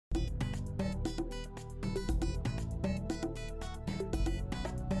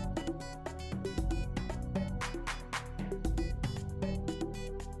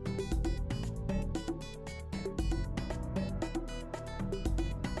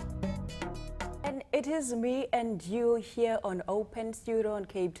It is me and you here on Open Studio on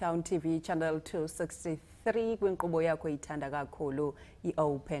Cape Town TV channel 263 kwinkqubo yakho ithanda kakhulu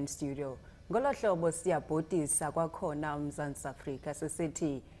i-Open Studio. Ngolo hlobo siyabhodisa kwakhona uMzantsi Afrika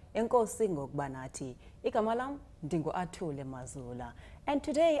sisithi enkosi ngokuba nathi. Igama lam ndingu-Athule Mazula. And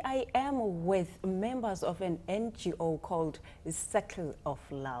today I am with members of an NGO called Circle of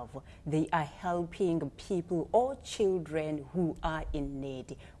Love. They are helping people or children who are in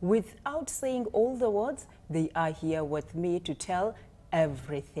need. Without saying all the words, they are here with me to tell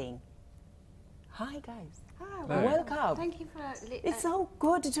everything. Hi guys. Hi, welcome. Thank you for... It's so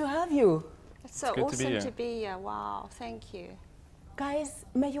good to have you. It's so awesome to be here. Wow, thank you. Guys,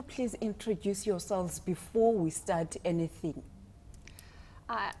 may you please introduce yourselves before we start anything?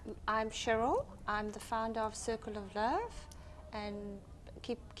 I'm Cheryl. I'm the founder of Circle of Love and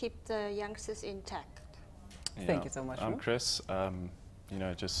keep the youngsters intact. Yeah. Thank you so much. I'm Chris. You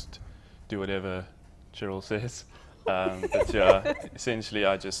know, just do whatever Cheryl says. But yeah, essentially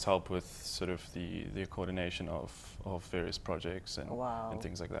I just help with sort of the coordination of various projects and, and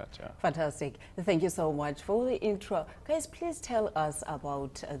things like that. Yeah. Fantastic. Thank you so much for the intro. Guys, please tell us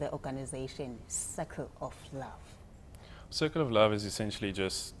about the organization Circle of Love. Circle of Love is essentially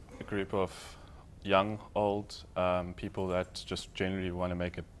just a group of young, old people that just generally want to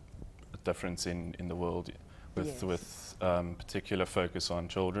make a difference in the world with particular focus on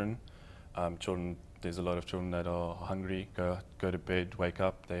children. There's a lot of children that are hungry, go to bed, wake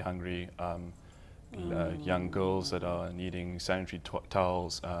up, they're hungry. Young girls that are needing sanitary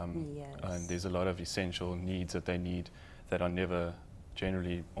towels, and there's a lot of essential needs that they need that are never,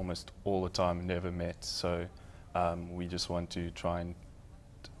 generally almost all the time, never met. So we just want to try and,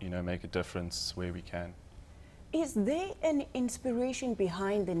 you know, make a difference where we can. Is there an inspiration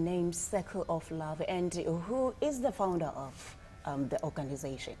behind the name Circle of Love, and who is the founder of the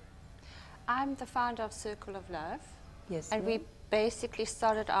organization? I'm the founder of Circle of Love. Yes. And we basically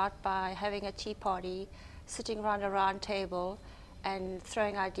started out by having a tea party, sitting around a round table and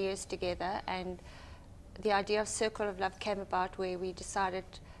throwing ideas together. And the idea of Circle of Love came about where we decided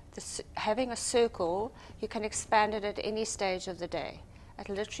having a circle, you can expand it at any stage of the day. It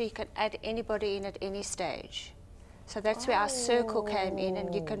literally you can add anybody in at any stage. So that's where our circle came in,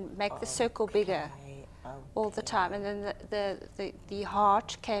 and you can make the circle bigger. All the time. And then the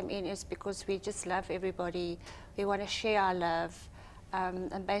heart came in is because we just love everybody. We want to share our love.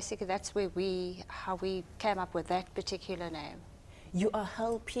 And basically that's where how we came up with that particular name. You are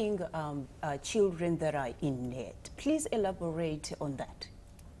helping children that are in need. Please elaborate on that.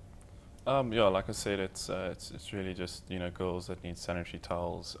 Yeah, like I said, it's really just, you know, girls that need sanitary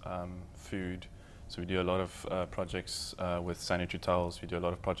towels, food. So we do a lot of projects with sanitary towels. We do a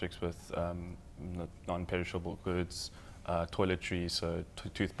lot of projects with non-perishable goods, toiletries, so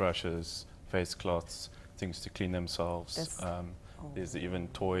toothbrushes, face cloths, things to clean themselves. There's even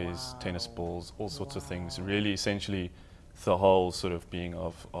toys, tennis balls, all sorts of things. Really, essentially, the whole sort of being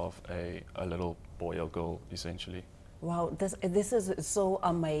of a little boy or girl, essentially. Wow, this is so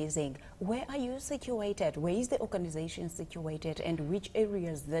amazing. Where are you situated? Where is the organization situated, and which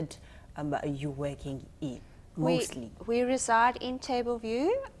areas that you're working in? Mostly. We reside in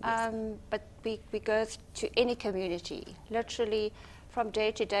Tableview, but we go to any community. Literally, from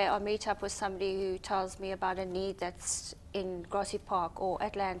day to day, I'll meet up with somebody who tells me about a need that's in Grassy Park or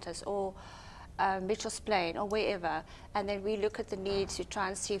Atlantis or Mitchell's Plain or wherever, and then we look at the needs to try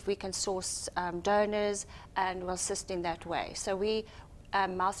and see if we can source donors, and we'll assist in that way. So we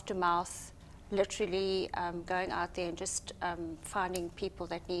mouth to mouth, literally going out there and just finding people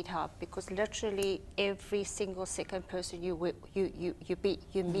that need help, because literally every single second person you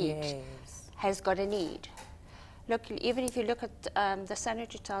meet has got a need. Look, even if you look at the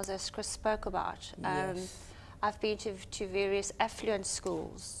sanitary towels as Chris spoke about, I've been to various affluent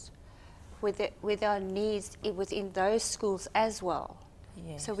schools with our needs within those schools as well.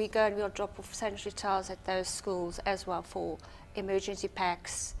 So we go and we'll drop off sanitary towels at those schools as well for emergency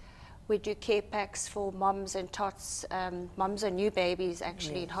packs. We do care packs for moms and tots, moms and new babies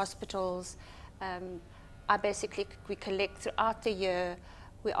actually in hospitals. We collect throughout the year.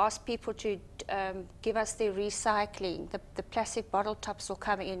 We ask people to give us their recycling. The plastic bottle tops will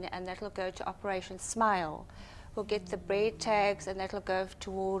come in, and that'll go to Operation Smile. We'll get the bread tags, and that'll go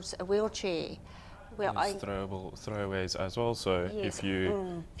towards a wheelchair. Throwaways as well. So if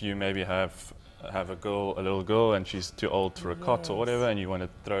you maybe have a little girl, and she's too old for a cot or whatever, and you want to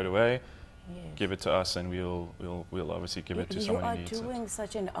throw it away, give it to us, and we'll obviously give it to someone who needs it. You are doing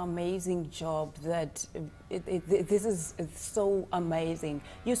such an amazing job that this is so amazing.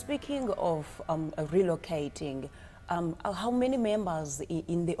 You're speaking of relocating How many members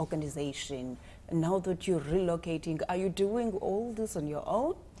in the organization? Now that you're relocating, are you doing all this on your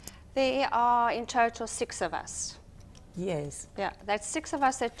own? There are in total 6 of us. Yes. Yeah, that's 6 of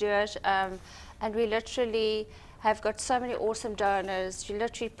us that do it, and we literally have got so many awesome donors. You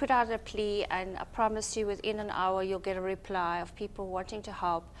literally put out a plea, and I promise you within an hour you'll get a reply of people wanting to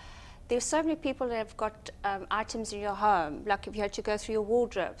help. There's so many people that have got items in your home, like if you had to go through your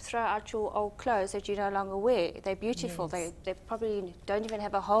wardrobe, throw out your old clothes that you no longer wear. They're beautiful. Yes. They probably don't even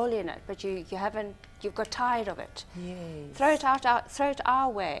have a hole in it, but you've got tired of it. Yes. Throw it our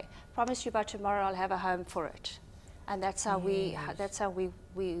way. Promise you by tomorrow I'll have a home for it. And that's how we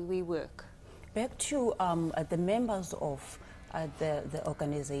work. Back to the members of the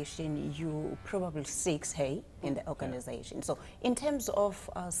organization, you probably 6, hey, in the organization. Yeah. So in terms of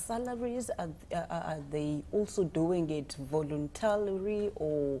salaries, are they also doing it voluntarily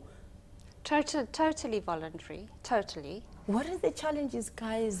or? Totally voluntary, totally. What are the challenges,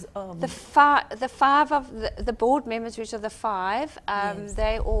 guys? The 5 of the board members, which are the 5, yes.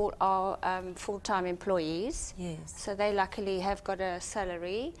 they all are full-time employees. Yes. So they luckily have got a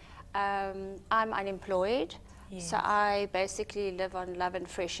salary. I'm unemployed, yes. So I basically live on love and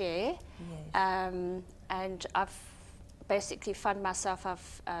fresh air. Yes. And I've basically fund myself.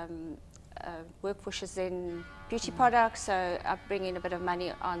 I've work for Shazin beauty products, so I bring in a bit of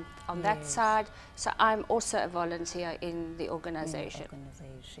money on yes. that side. So I'm also a volunteer in the organization.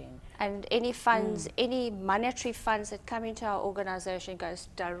 And any funds, any monetary funds that come into our organization goes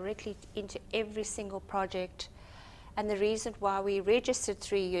directly into every single project. And the reason why we registered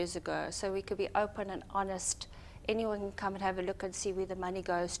 3 years ago, so we could be open and honest. Anyone can come and have a look and see where the money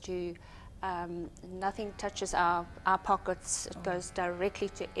goes to. Nothing touches our pockets. It goes directly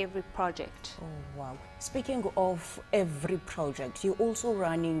to every project. Oh, wow. Speaking of every project, you're also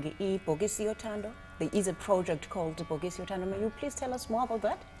running Bhokisi Yothando. There is a project called Bhokisi Yothando. May you please tell us more about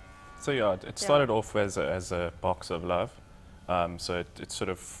that? So yeah, it started off as a box of love. So it sort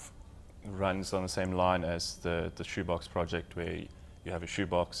of runs on the same line as the shoebox project, where you have a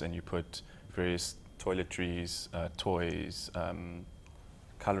shoebox and you put various toiletries, toys,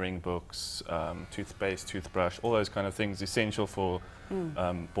 coloring books, toothpaste, toothbrush, all those kind of things essential for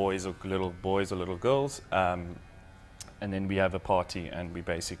boys or little girls. And then we have a party, and we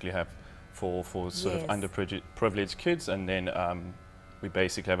basically have for sort yes. of underprivileged kids, and then we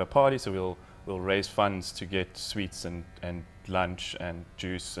basically have a party. So we'll raise funds to get sweets and lunch and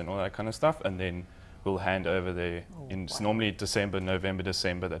juice and all that kind of stuff, and then we'll hand over the it's normally November,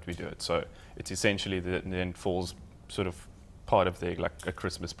 December that we do it. So it's essentially then falls sort of part of their, like a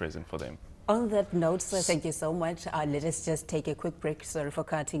Christmas present for them. On that note, sir, thank you so much. Let us just take a quick break. Sorry for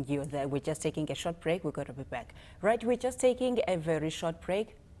cutting you there. We're just taking a short break. We're going to be back. Right, we're just taking a very short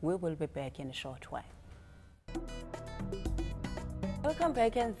break. We will be back in a short while. Welcome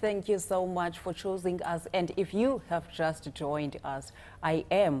back, and thank you so much for choosing us. And if you have just joined us, I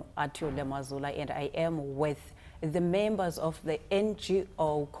am Atule Mazula, and I am with the members of the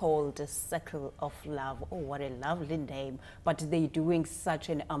NGO called Circle of Love. Oh, what a lovely name. But they're doing such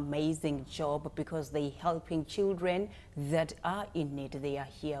an amazing job because they're helping children that are in need. They are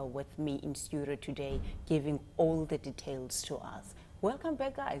here with me in studio today, giving all the details to us. Welcome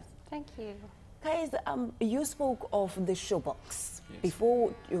back, guys. Thank you. Guys, you spoke of the shoebox. Yes.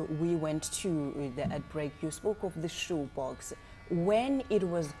 Before we went to the ad break, you spoke of the shoebox. When it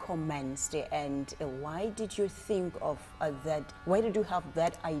was commenced, and why did you think of that? Why did you have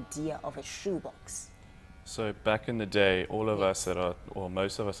that idea of a shoebox? So back in the day, all of us that are, or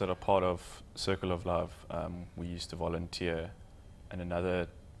most of us that are part of Circle of Love, we used to volunteer in another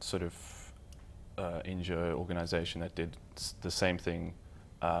sort of NGO organization that did the same thing,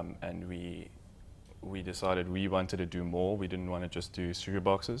 and we decided we wanted to do more. We didn't want to just do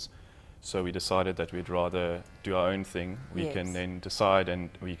shoeboxes. So we decided that we'd rather do our own thing. We can then decide, and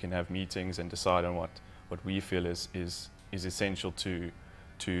we can have meetings and decide on what we feel is essential to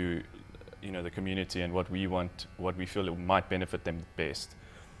the community, and what we want, what we feel it might benefit them best.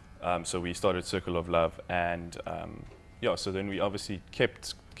 So we started Circle of Love, and so then we obviously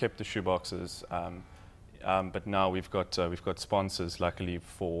kept the shoeboxes, but now we've got sponsors, luckily,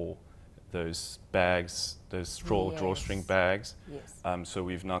 for those bags, those straw drawstring bags. Yes. So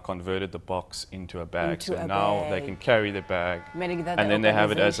we've now converted the box into a bag. So now they can carry the bag, meaning that and then they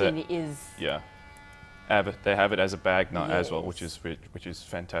have it as a they have it as a bag now as well, which is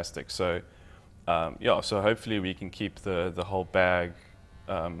fantastic. So so hopefully we can keep the whole bag,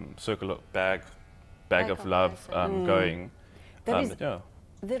 bag of love going.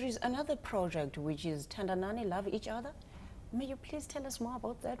 There is another project which is Thandanani Love Each Other. May you please tell us more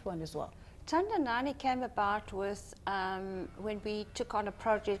about that one as well? Tanda Nani came about with when we took on a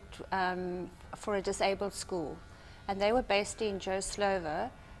project for a disabled school, and they were based in Joe Slovo,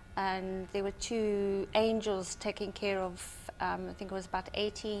 and there were 2 angels taking care of, I think it was about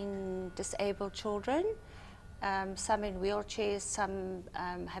 18 disabled children, some in wheelchairs, some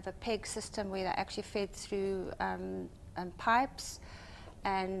have a PEG system where they're actually fed through pipes,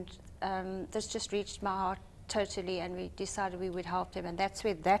 and this just reached my heart totally, and we decided we would help them, and that's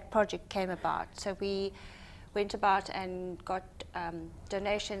where that project came about. So we went about and got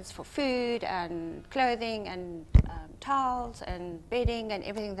donations for food and clothing and towels and bedding and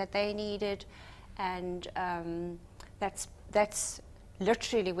everything that they needed, and that's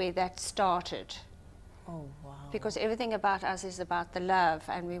literally where that started. Oh, wow. Because everything about us is about the love,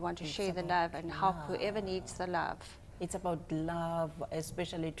 and we want to share the love and help whoever needs the love. It's about love,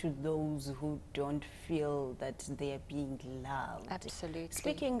 especially to those who don't feel that they are being loved. Absolutely.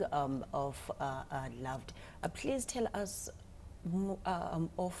 Speaking of loved, please tell us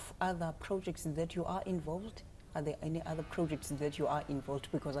of other projects that you are involved. Are there any other projects that you are involved?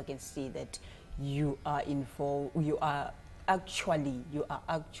 Because I can see that you are involved. You are actually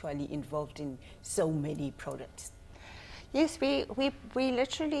involved in so many projects. Yes, we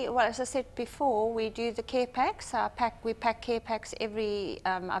literally, well, as I said before, we do the care packs. We pack care packs every,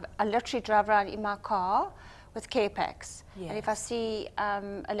 I literally drive around in my car with care packs. Yes. And if I see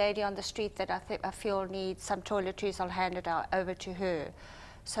a lady on the street that I feel needs some toiletries, I'll hand it over to her.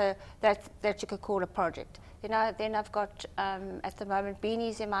 So that you could call a project. Then I've got, at the moment,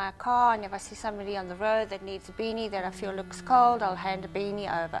 beanies in my car, and if I see somebody on the road that needs a beanie that I feel looks cold, I'll hand a beanie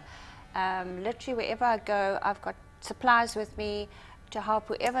over. Literally wherever I go, I've got supplies with me to help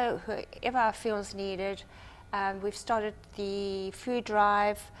whoever I feel is needed. We've started the food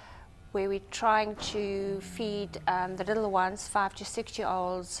drive where we're trying to feed the little ones, 5 to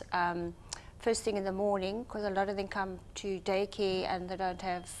 6-year-olds, first thing in the morning, because a lot of them come to daycare and they don't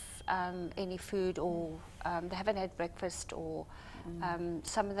have any food, or they haven't had breakfast, or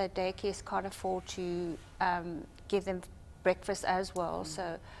some of the daycares can't afford to give them breakfast as well.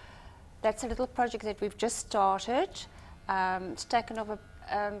 So that's a little project that we've just started. It's taken off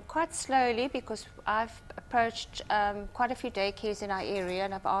quite slowly because I've approached quite a few daycares in our area,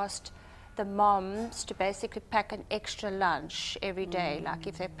 and I've asked the moms to basically pack an extra lunch every day. Like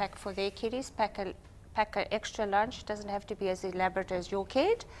if they pack for their kiddies, pack an extra lunch. It doesn't have to be as elaborate as your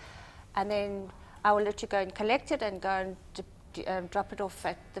kid. And then I will let you go and collect it and go and drop it off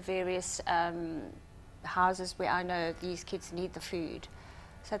at the various houses where I know these kids need the food.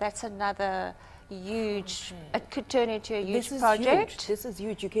 So that's another huge, it could turn into a huge project. Huge. This is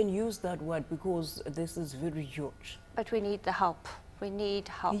huge. You can use that word because this is very huge. But we need the help. We need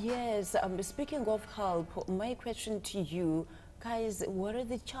help. Yes, speaking of help, my question to you, guys, what are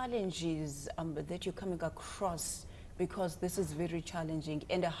the challenges that you're coming across? Because this is very challenging,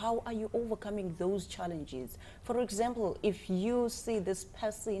 and how are you overcoming those challenges? For example, if you see this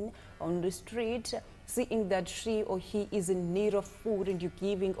person on the street, seeing that she or he is in need of food, and you're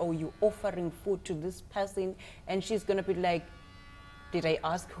giving or you're offering food to this person, and she's gonna be like, did I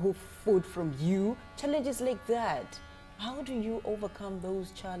ask for food from you? Challenges like that. How do you overcome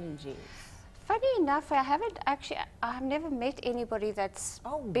those challenges? Funny enough, I've never met anybody that's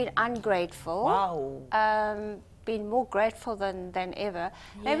been ungrateful. Wow. Been more grateful than ever.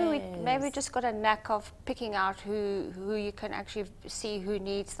 Yes. Maybe we just got a knack of picking out who you can actually see who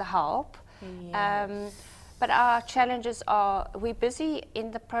needs the help. Yes. But our challenges are, we're busy in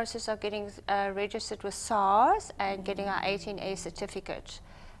the process of getting registered with SARS and getting our 18A certificate,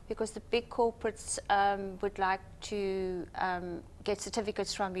 because the big corporates would like to get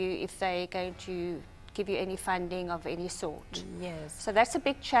certificates from you if they're going to give you any funding of any sort. Yes. So that's a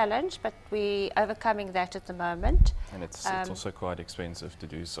big challenge, but we're overcoming that at the moment. And it's also quite expensive to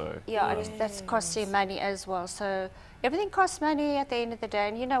do so. Yeah, and that's costing money as well. So everything costs money at the end of the day.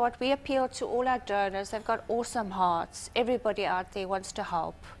 And you know what? We appeal to all our donors. They've got awesome hearts. Everybody out there wants to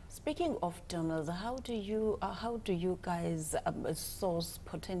help. Speaking of donors, how do you guys source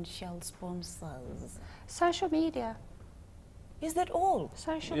potential sponsors? Social media. Is that all?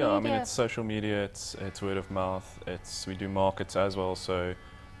 Social media. media. I mean, it's social media, it's word of mouth, we do markets as well. So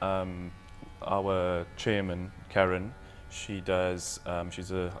our chairman, Karen, she does, she's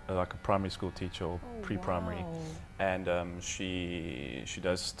like a primary school teacher, or pre-primary, wow. And she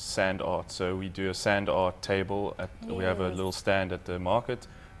does sand art. So we do a sand art table, we have a little stand at the market,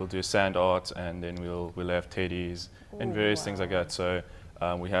 we'll do sand art, and then we'll have teddies and various things like that. So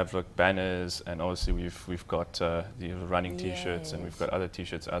we have like banners, and obviously we've got the running T-shirts, and we've got other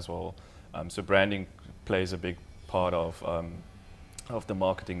T-shirts as well. So branding plays a big part of the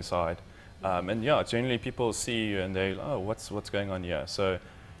marketing side. And yeah, generally people see you and they, oh, what's going on here? So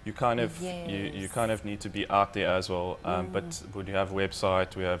you kind of you kind of need to be out there as well. But we have a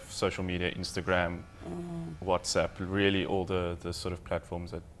website, we have social media, Instagram, WhatsApp, really all the sort of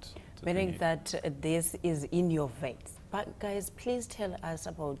platforms that we Meaning need. that this is in your veins. But guys, please tell us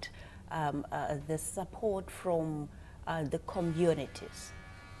about the support from the communities.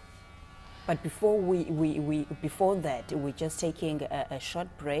 But before before that, we're just taking a short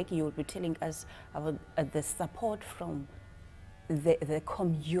break. You will be telling us about the support from the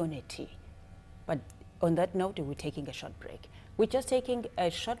community. But on that note, we're taking a short break. We're just taking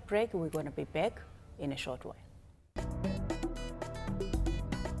a short break. We're going to be back in a short while.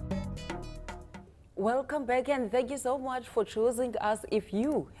 Welcome back and thank you so much for choosing us. If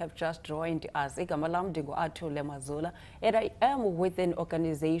you have just joined us, igama lam ndingu-Athule Mazula, and I am with an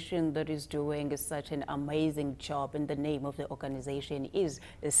organization that is doing such an amazing job, and the name of the organization is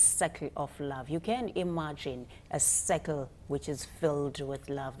the Circle of Love. You can imagine a circle which is filled with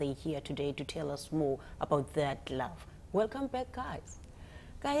love. They're here today to tell us more about that love. Welcome back, guys.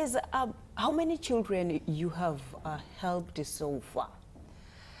 Guys, how many children you have helped so far?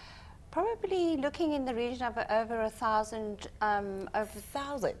 Probably looking in the region of over 1,000. Over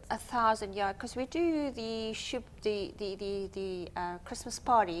Thousands. 1,000, yeah, because we do the Christmas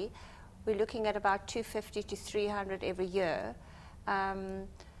party. We're looking at about 250 to 300 every year, and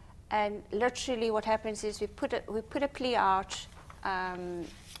literally what happens is we put a plea out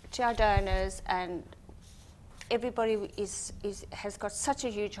to our donors, and everybody has got such a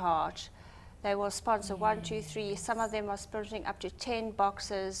huge heart. They will sponsor 1, 2, 3. Some of them are sponsoring up to 10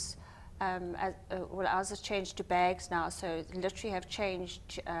 boxes. Well, ours has changed to bags now, so literally have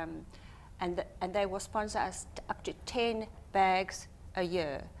changed, and they will sponsor us up to 10 bags a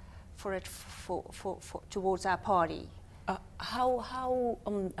year towards our party. How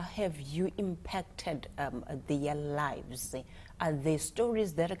have you impacted their lives? Are there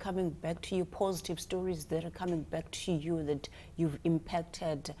stories that are coming back to you, positive stories that are coming back to you that you've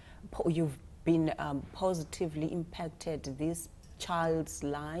impacted, you've been positively impacted this child's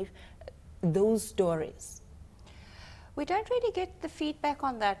life? Those stories. We don't really get the feedback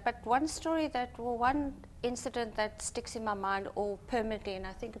on that, but one story one incident that sticks in my mind all permanently, and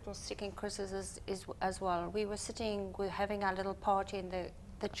I think it will stick in Chris's as well. We were having our little party, and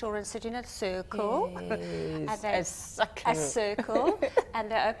the children sit in a circle, Yes, a circle, and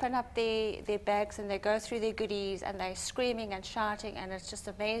they open up their bags and they go through their goodies and they're screaming and shouting, and it's just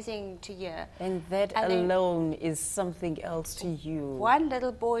amazing to hear. And that alone is something else to you. One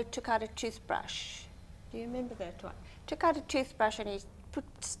little boy took out a toothbrush. Do you remember that one? Took out a toothbrush and he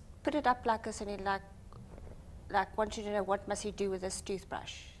put it up like this, and he like wanted to know what must he do with this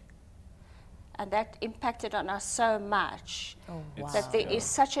toothbrush. And that impacted on us so much that there is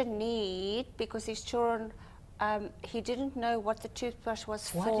such a need, because these children, he didn't know what the toothbrush was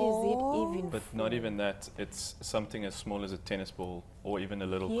for. What is it even But for? not even that, it's something as small as a tennis ball or even a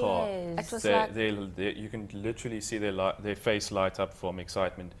little car. Yes. It was You can literally see their face light up from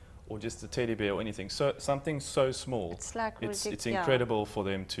excitement, or just a teddy bear or anything. So something so small. It's like it's yeah. incredible for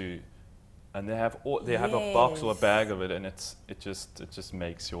them to, and they have a box or a Yes. bag of it, and it just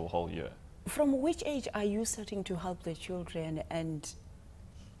makes your whole year. From which age are you starting to help the children, and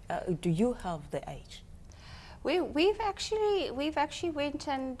do you have the age? We've actually went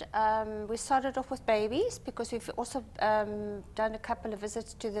and we started off with babies, because we've also done a couple of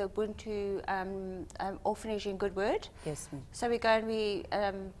visits to the Ubuntu orphanage in Goodwood. Yes, ma'am. So we go and we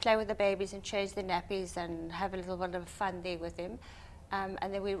play with the babies and change their nappies and have a little bit of fun there with them.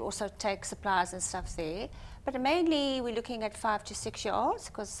 And then we also take supplies and stuff there. But mainly we're looking at 5 to 6 year olds,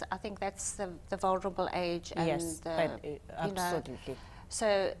 because I think that's the vulnerable age. And Yes, absolutely.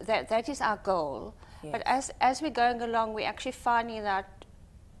 So that is our goal. Yes. But as we're going along, we're actually finding that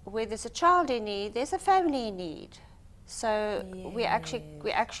where there's a child in need, there's a family in need. So we're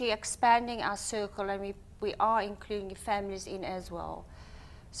actually expanding our circle, and we are including families in as well.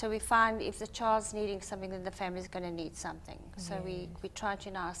 So we find if the child's needing something, then the family's going to need something. So we try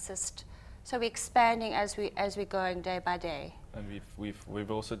to now assist. So we're expanding as we're going day by day. And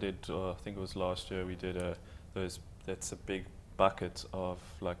we've also did, I think it was last year, we did that's a big bucket of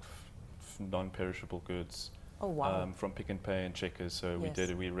like non-perishable goods. Oh wow. From Pick and Pay and Checkers. So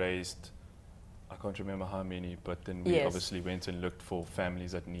Yes. we raised, I can't remember how many, but then we Yes. obviously went and looked for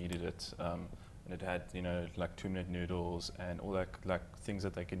families that needed it. And it had, like 2-minute noodles and all that, like things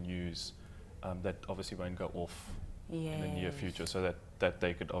that they can use that obviously won't go off in the near future, so that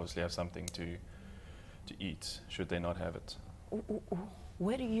they could obviously have something to eat should they not have it.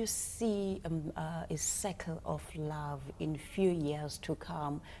 where do you see a circle of love in few years to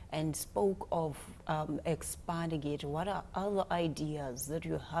come, and spoke of expanding it? What are other ideas that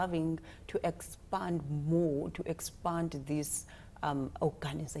you're having to expand more, to expand this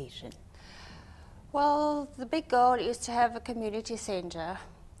organization? Well, the big goal is to have a community center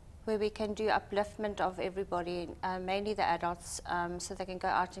where we can do upliftment of everybody, mainly the adults, so they can go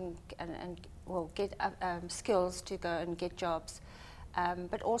out and well, get skills to go and get jobs.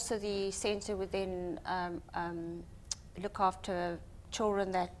 But also the center would then look after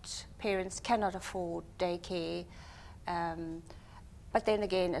children that parents cannot afford daycare. But then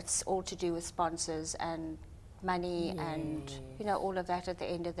again, it's all to do with sponsors and money and, you know, all of that at the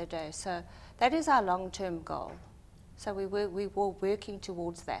end of the day. So that is our long-term goal. So we were working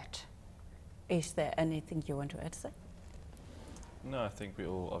towards that. Is there anything you want to add, sir? No, I think we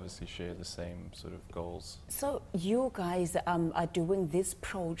all obviously share the same sort of goals. So you guys are doing this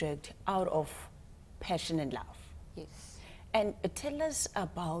project out of passion and love. Yes. And tell us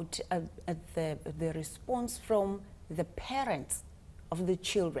about the response from the parents of the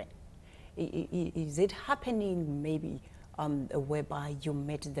children. Is it happening maybe whereby you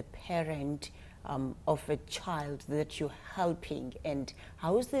met the parent of a child that you're helping, and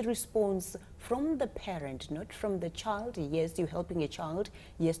how is the response from the parent, not from the child? Yes, you're helping a child.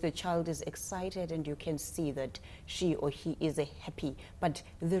 Yes, the child is excited and you can see that she or he is happy, but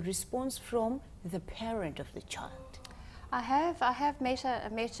the response from the parent of the child. I have met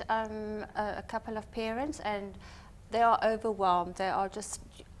a couple of parents, and they are overwhelmed. They are just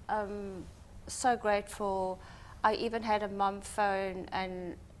so grateful. I even had a mum phone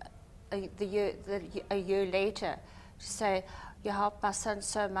and a year later to say, you helped my son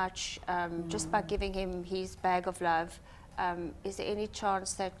so much just by giving him his bag of love. Is there any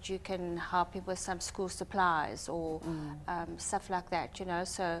chance that you can help him with some school supplies or stuff like that, you know?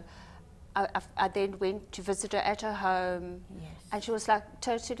 So I then went to visit her at her home, and she was like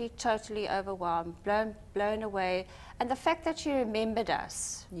totally overwhelmed, blown away. And the fact that she remembered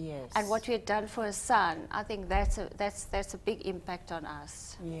us and what we had done for her son, I think that's a big impact on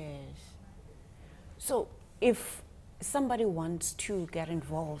us. Yes. So if somebody wants to get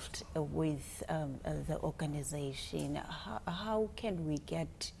involved with the organization, how can we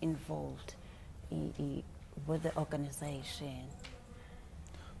get involved with the organization?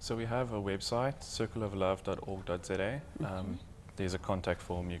 So we have a website, circleoflove.org.za. There's a contact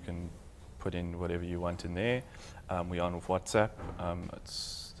form. You can put in whatever you want in there. We're on with WhatsApp.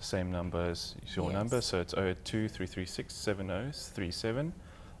 It's the same number as your number, so it's 082 336 7037.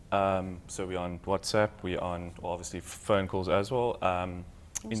 So we're on WhatsApp. We're on obviously phone calls as well.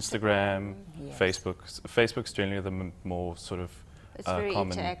 Instagram, Facebook. Facebook's generally the more sort of it's very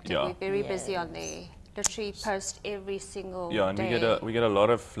common. interactive. We're very busy on there. Literally post every single day. And we get a lot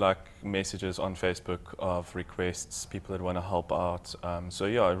of like messages on Facebook of requests, people that want to help out. So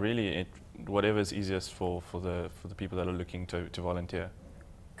yeah, really, whatever's easiest for the people that are looking to volunteer.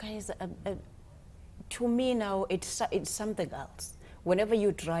 Guys, to me now it's something else. Whenever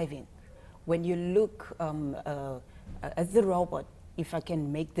you're driving, when you look at the robot, if I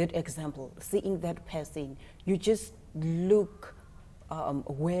can make that example, seeing that person, you just look,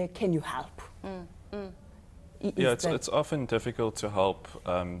 where can you help? Yeah, it's often difficult to help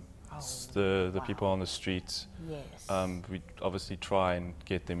the people on the street. Yes. We obviously try and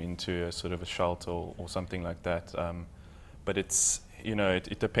get them into a sort of a shelter or something like that. But it's, you know,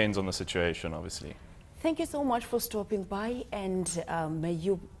 it depends on the situation, obviously. Thank you so much for stopping by, and may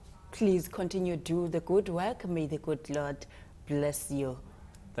you please continue to do the good work. May the good Lord bless you.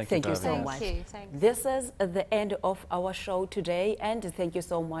 Thank you so much. Thank you. This is the end of our show today, and thank you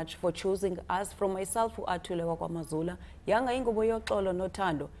so much for choosing us. From myself, uAthulewa KwaMazula, yanga ingubo yoxolo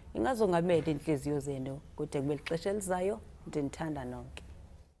nothando ingazongameli inhliziyo zenu kude kube ixesha elizayo. Ndinithanda nonke.